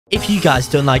If you guys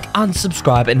don't like and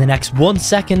subscribe in the next 1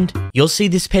 second, you'll see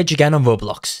this page again on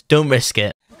Roblox. Don't risk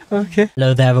it. Okay.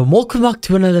 Hello there and welcome back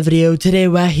to another video. Today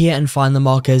we're here and Find the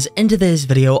Markers. In today's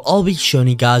video, I'll be showing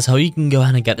you guys how you can go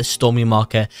ahead and get the Stormy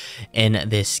Marker in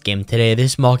this game today.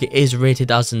 This marker is rated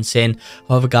as insane.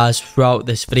 However guys, throughout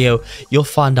this video, you'll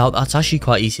find out that's actually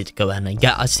quite easy to go ahead and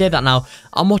get. I say that now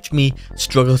and watch me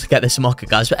struggle to get this marker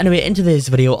guys. But anyway, in today's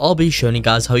video, I'll be showing you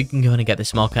guys how you can go ahead and get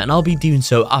this marker. And I'll be doing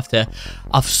so after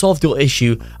I've solved your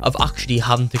issue of actually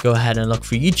having to go ahead and look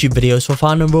through YouTube videos for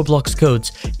finding Roblox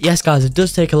codes. Yes guys, it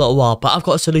does take a little while, but I've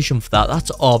got a solution for that. That's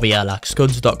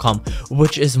RBLXcodes.com,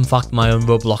 which is in fact my own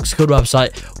Roblox code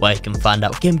website where you can find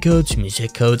out game codes,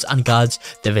 music codes, and guides.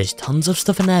 There is tons of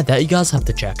stuff in there that you guys have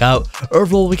to check out.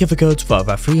 Overall, we give the codes for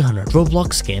over 300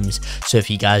 Roblox games, so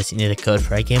if you guys need a code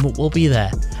for a game, it will be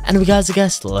there. Anyway guys, I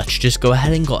guess let's just go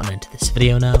ahead and get on into this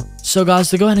video now. So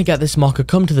guys, to go ahead and get this marker,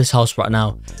 come to this house right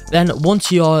now. Then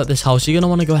once you're at this house, you're going to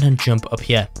want to go ahead and jump up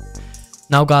here.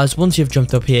 Now guys, once you've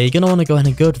jumped up here, you're going to want to go ahead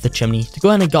and go to the chimney. To go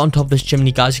ahead and get on top of this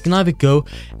chimney guys, you can either go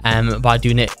by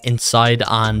doing it inside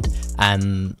and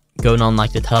going on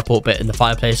like the teleport bit in the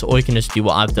fireplace, or you can just do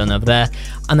what I've done over there.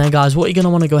 And then guys, what you're going to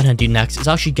want to go ahead and do next is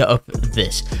actually get up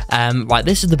this. Right,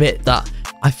 this is the bit that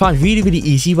I find really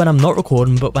easy when I'm not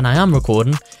recording, but when I am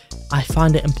recording, I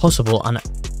find it impossible, and I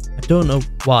don't know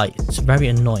why. It's very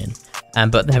annoying.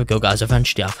 But there we go guys,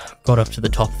 eventually I've got up to the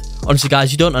top. Honestly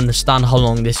guys, you don't understand how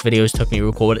long this video has took me to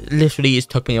record. It literally has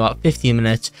took me about 15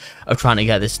 minutes of trying to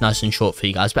get this nice and short for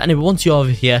you guys. But anyway, once you're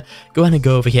over here, go ahead and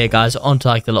go over here guys, onto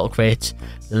like the little crates,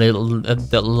 the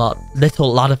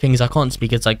little ladder things. I can't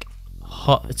speak, it's like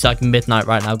hot, it's like midnight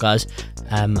right now guys.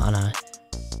 And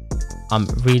I'm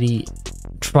really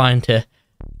trying to,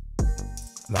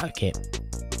 right, okay,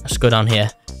 let's go down here.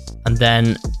 And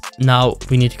then now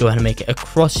we need to go ahead and make it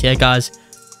across here guys.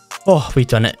 Oh, we've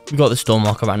done it. We got the storm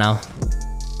marker right now.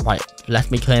 Right,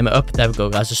 let me claim it up. There we go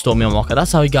guys, the stormy marker.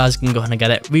 That's how you guys can go ahead and get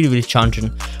it. Really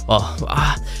challenging. Well,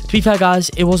 to be fair guys,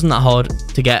 it wasn't that hard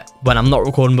to get when I'm not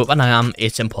recording, but when I am,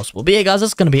 it's impossible. But yeah guys,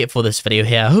 that's going to be it for this video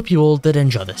here. I hope you all did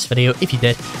enjoy this video. If you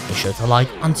did, be sure to like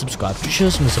and subscribe to show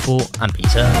some support, and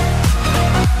peace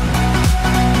out.